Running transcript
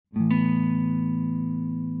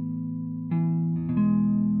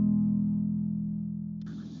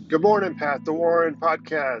Good morning, Path to Warren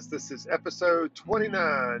podcast. This is episode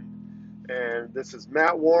 29, and this is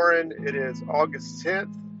Matt Warren. It is August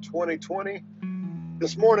 10th, 2020.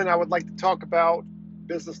 This morning, I would like to talk about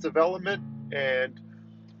business development, and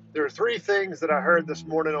there are three things that I heard this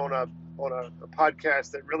morning on a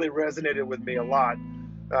podcast that really resonated with me a lot,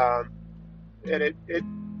 and it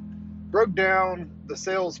broke down the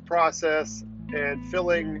sales process and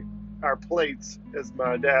filling our plates, as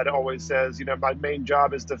my dad always says. You know, my main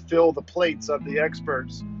job is to fill the plates of the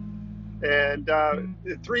experts. And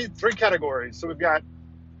three categories. So we've got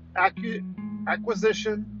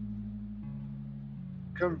acquisition,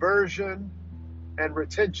 conversion, and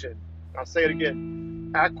retention. I'll say it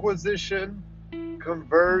again: acquisition,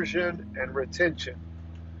 conversion, and retention.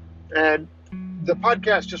 And the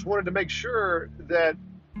podcast just wanted to make sure that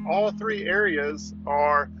all three areas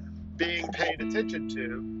are being paid attention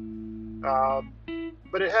to.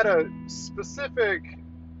 But it had a specific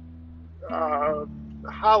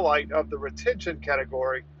highlight of the retention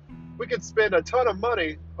category. We could spend a ton of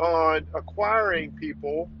money on acquiring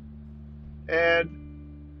people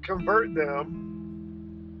and convert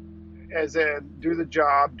them, as in do the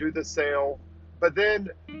job, do the sale, but then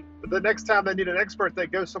the next time they need an expert, they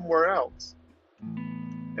go somewhere else.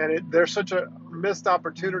 And there's such a missed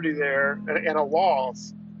opportunity there and a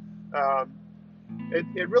loss.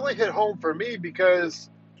 It really hit home for me because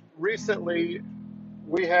recently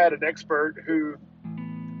we had an expert who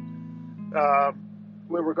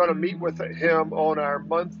we were going to meet with him on our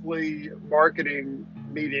monthly marketing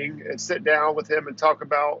meeting and sit down with him and talk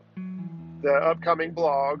about the upcoming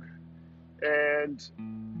blog. And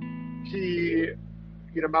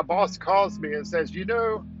my boss calls me and says,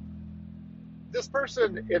 this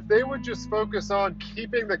person, if they would just focus on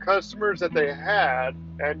keeping the customers that they had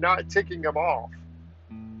and not ticking them off,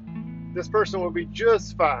 this person will be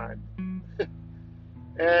just fine.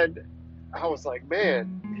 And I was like,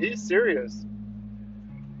 man, he's serious.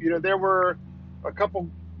 There were a couple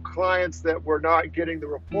clients that were not getting the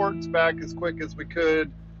reports back as quick as we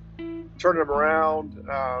could, turn them around.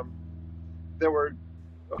 There were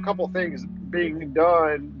a couple things being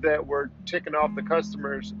done that were ticking off the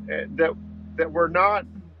customers that were not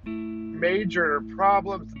major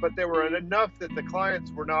problems, but they were enough that the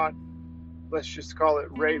clients were not, let's just call it,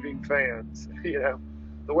 raving fans. The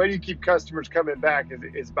way you keep customers coming back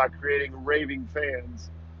is by creating raving fans.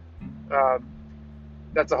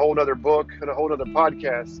 That's a whole nother book and a whole nother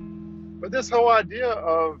podcast. But this whole idea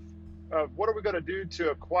of what are we going to do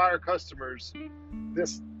to acquire customers,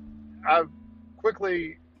 I've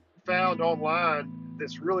quickly found online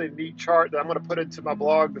this really neat chart that I'm going to put into my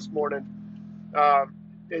blog this morning.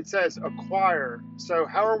 It says acquire. So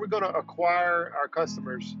how are we going to acquire our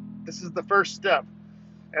customers? This is the first step.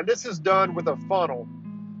 And this is done with a funnel.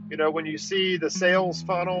 When you see the sales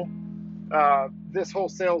funnel, this whole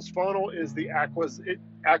sales funnel is the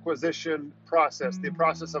acquisition process, the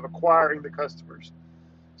process of acquiring the customers.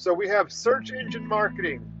 So we have search engine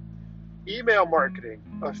marketing, email marketing,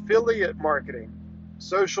 affiliate marketing,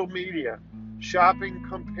 social media, shopping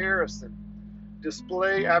comparison,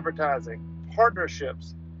 display advertising,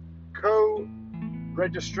 partnerships,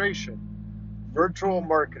 co-registration, virtual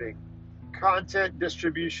marketing, content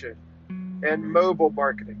distribution, and mobile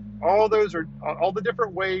marketing. All those are all the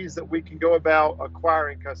different ways that we can go about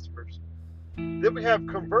acquiring customers. Then we have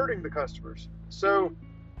converting the customers. So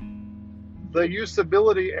the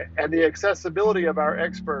usability and the accessibility of our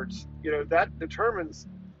experts, that determines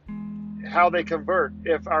how they convert.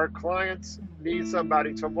 If our clients need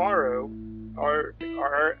somebody tomorrow, are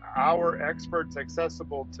our experts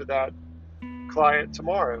accessible to that client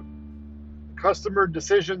tomorrow? Customer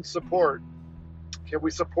decision support. Can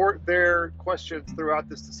we support their questions throughout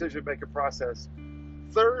this decision-making process?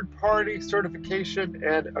 Third-party certification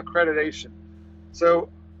and accreditation. So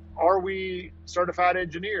are we certified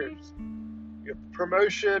engineers?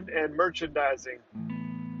 Promotion and merchandising,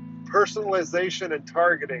 personalization and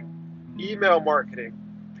targeting, email marketing,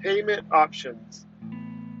 payment options,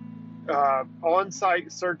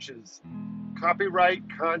 on-site searches, copyright,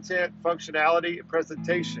 content, functionality, and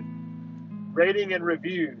presentation, rating and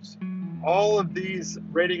reviews. All of these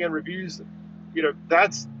rating and reviews,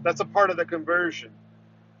 that's a part of the conversion.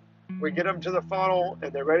 We get them to the funnel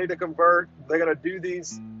and they're ready to convert. They're going to do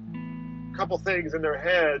these couple things in their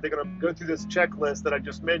head. They're going to go through this checklist that I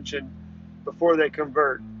just mentioned before they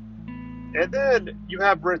convert. And then you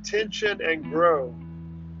have retention and grow.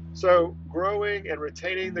 So growing and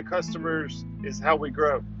retaining the customers is how we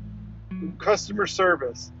grow. Customer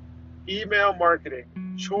service, email marketing,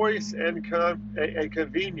 choice and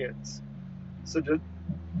convenience. So do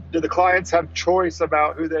the clients have choice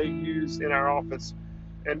about who they use in our office?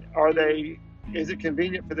 And is it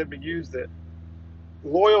convenient for them to use it?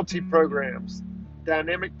 Loyalty programs,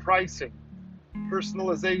 dynamic pricing,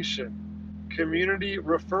 personalization, community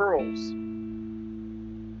referrals,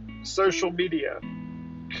 social media.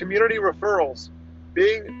 Community referrals,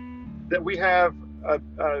 being that we have a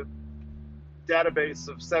database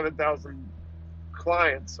of 7,000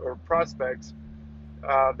 clients or prospects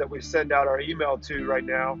that we send out our email to right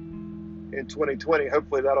now in 2020.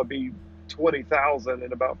 Hopefully that'll be 20,000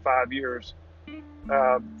 in about 5 years.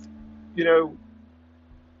 You know,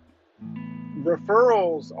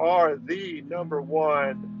 referrals are the number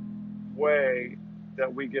one way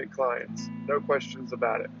that we get clients. No questions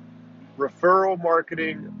about it. Referral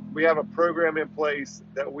marketing, we have a program in place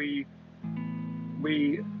that we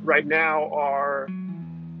right now are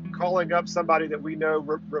calling up somebody that we know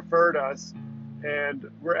referred us, and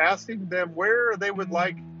we're asking them where they would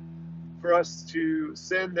like for us to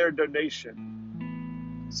send their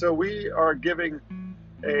donation. So we are giving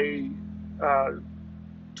a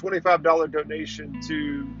 $25 donation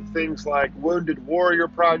to things like Wounded Warrior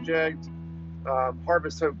Project,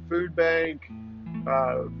 Harvest Hope Food Bank,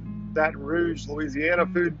 Baton Rouge, Louisiana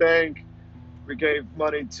Food Bank. We gave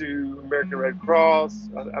money to American Red Cross,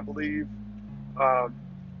 I believe.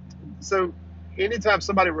 So anytime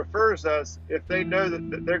somebody refers us, if they know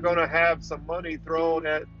that they're going to have some money thrown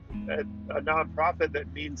at a nonprofit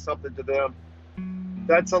that means something to them,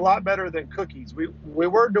 that's a lot better than cookies. We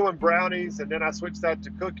were doing brownies, and then I switched that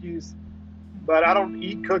to cookies. But I don't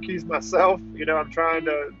eat cookies myself. You know, I'm trying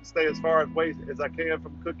to stay as far away as I can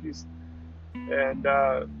from cookies, and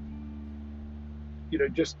you know,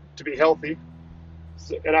 just to be healthy.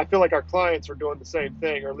 And I feel like our clients are doing the same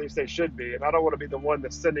thing, or at least they should be. And I don't want to be the one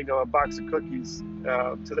that's sending them a box of cookies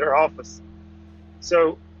to their office.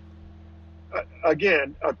 So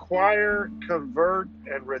again, acquire, convert,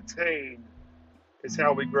 and retain is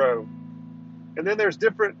how we grow. And then there's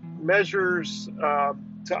different measures to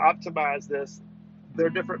optimize this. There are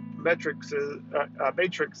different metrics,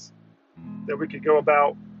 matrix that we could go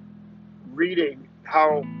about reading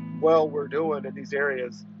how well we're doing in these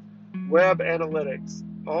areas. Web analytics,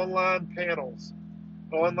 online panels,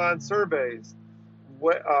 online surveys,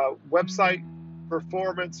 website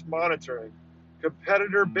performance monitoring,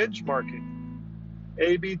 competitor benchmarking,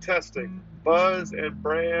 A/B testing, buzz and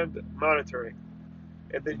brand monitoring,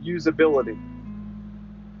 and then usability.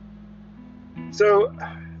 So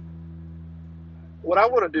what I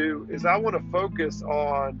want to do is I want to focus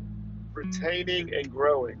on retaining and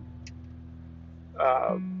growing.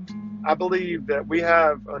 I believe that we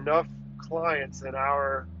have enough clients in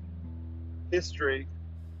our history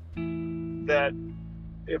that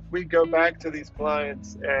if we go back to these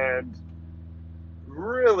clients and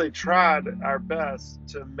really tried our best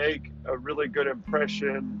to make a really good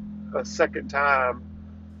impression a second time,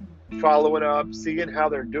 following up, seeing how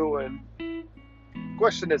they're doing.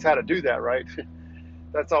 Question is how to do that, right?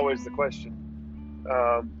 That's always the question.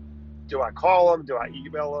 Do I call them? Do I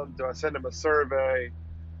email them? Do I send them a survey?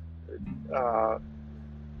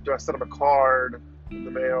 Do I send them a card in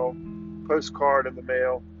the mail, postcard in the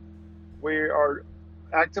mail? We are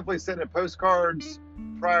actively sending postcards.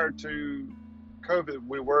 Prior to COVID,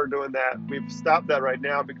 we were doing that. We've stopped that right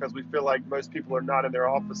now because we feel like most people are not in their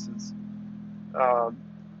offices.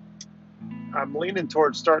 I'm leaning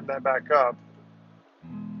towards starting that back up.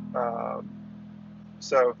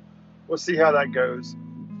 So we'll see how that goes.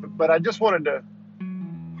 But I just wanted to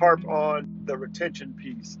harp on the retention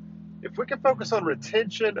piece. If we can focus on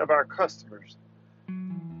retention of our customers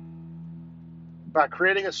by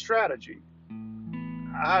creating a strategy,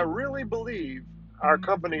 I really believe our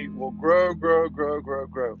company will grow.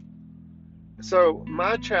 So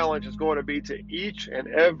my challenge is going to be to each and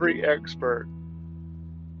every expert,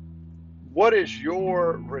 what is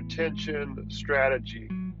your retention strategy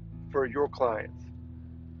for your clients?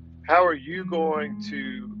 How are you going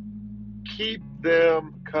to keep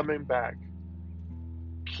them coming back?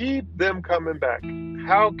 Keep them coming back.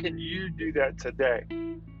 How can you do that today?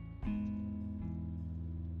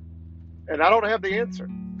 And I don't have the answer.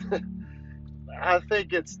 I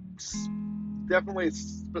think it's definitely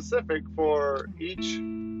specific for each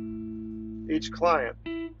client,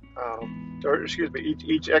 or excuse me,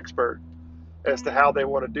 each expert as to how they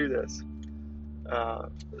want to do this.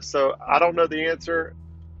 So I don't know the answer,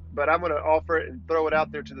 but I'm going to offer it and throw it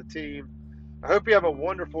out there to the team. I hope you have a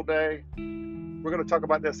wonderful day. We're going to talk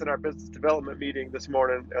about this in our business development meeting this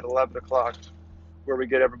morning at 11 o'clock, where we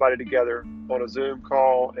get everybody together on a Zoom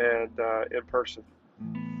call and in person.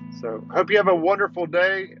 So I hope you have a wonderful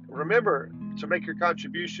day. Remember to make your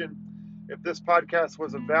contribution. If this podcast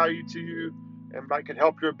was of value to you and might could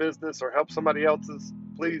help your business or help somebody else's,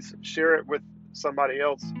 please share it with somebody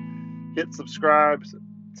else. Hit subscribe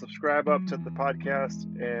up to the podcast,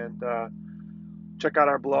 and check out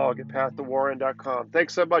our blog at pathtowarren.com.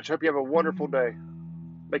 Thanks so much. Hope you have a wonderful day.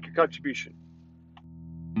 Make your contribution.